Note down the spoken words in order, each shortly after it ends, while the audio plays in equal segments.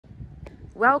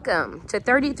Welcome to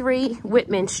 33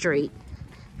 Whitman Street.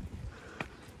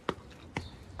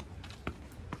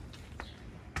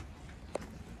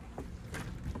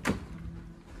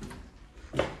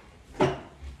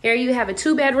 Here you have a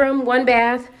 2-bedroom, 1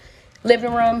 bath,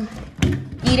 living room,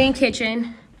 eating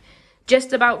kitchen,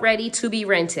 just about ready to be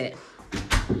rented.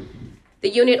 The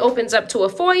unit opens up to a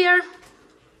foyer,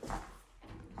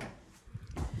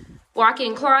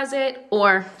 walk-in closet,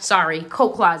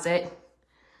 coat closet.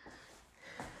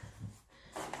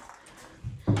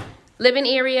 Living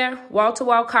area,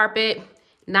 wall-to-wall carpet,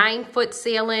 9-foot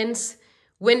ceilings,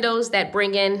 windows that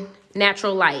bring in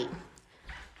natural light.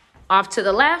 Off to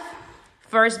the left,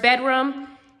 first bedroom,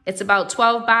 it's about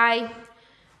 12 by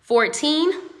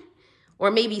 14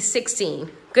 or maybe 16.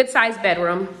 Good sized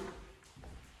bedroom.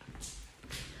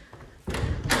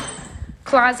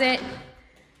 Closet,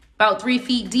 about 3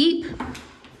 feet deep.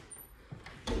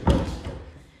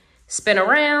 Spin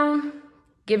around,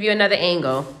 give you another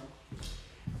angle.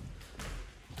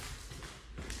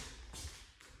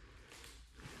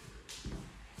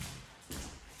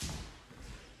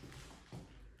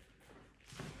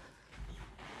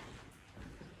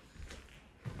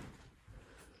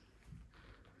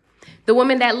 The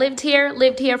woman that lived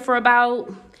here for about,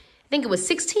 I think it was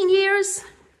 16 years.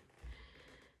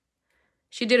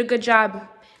 She did a good job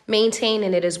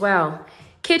maintaining it as well.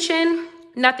 Kitchen,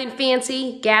 nothing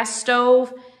fancy, gas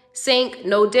stove, sink,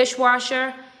 no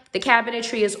dishwasher. The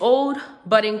cabinetry is old,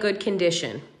 but in good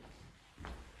condition.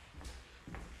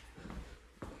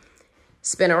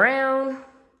 Spin around.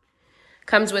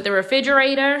 Comes with a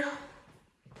refrigerator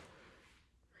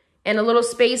and a little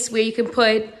space where you can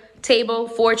put table,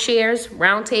 4 chairs,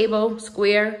 round table,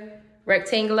 square,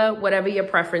 rectangular, whatever your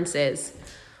preference is.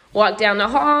 Walk down the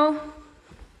hall.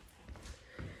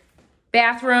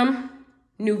 Bathroom,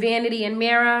 new vanity and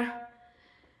mirror.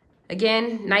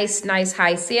 Again, nice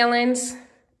high ceilings.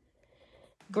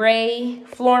 Gray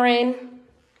flooring.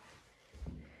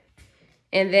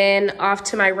 And then off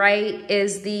to my right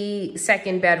is the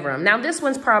second bedroom. Now this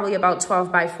one's probably about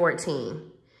 12 by 14.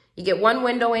 You get 1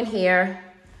 window in here.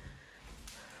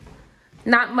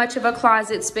 Not much of a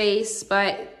closet space,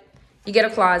 but you get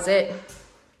a closet.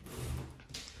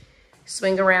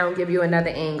 Swing around, give you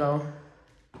another angle.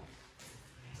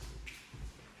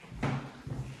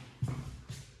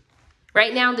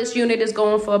 Right now, this unit is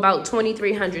going for about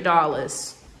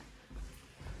 $2,300.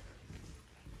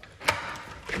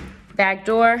 Back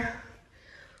door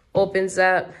opens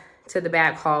up to the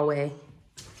back hallway.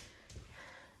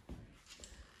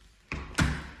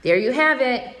 There you have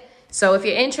it. So if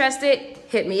you're interested,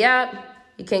 hit me up.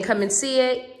 You can come and see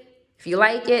it. If you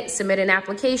like it, submit an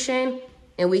application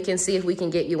and we can see if we can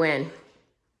get you in.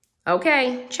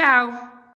 Okay, ciao.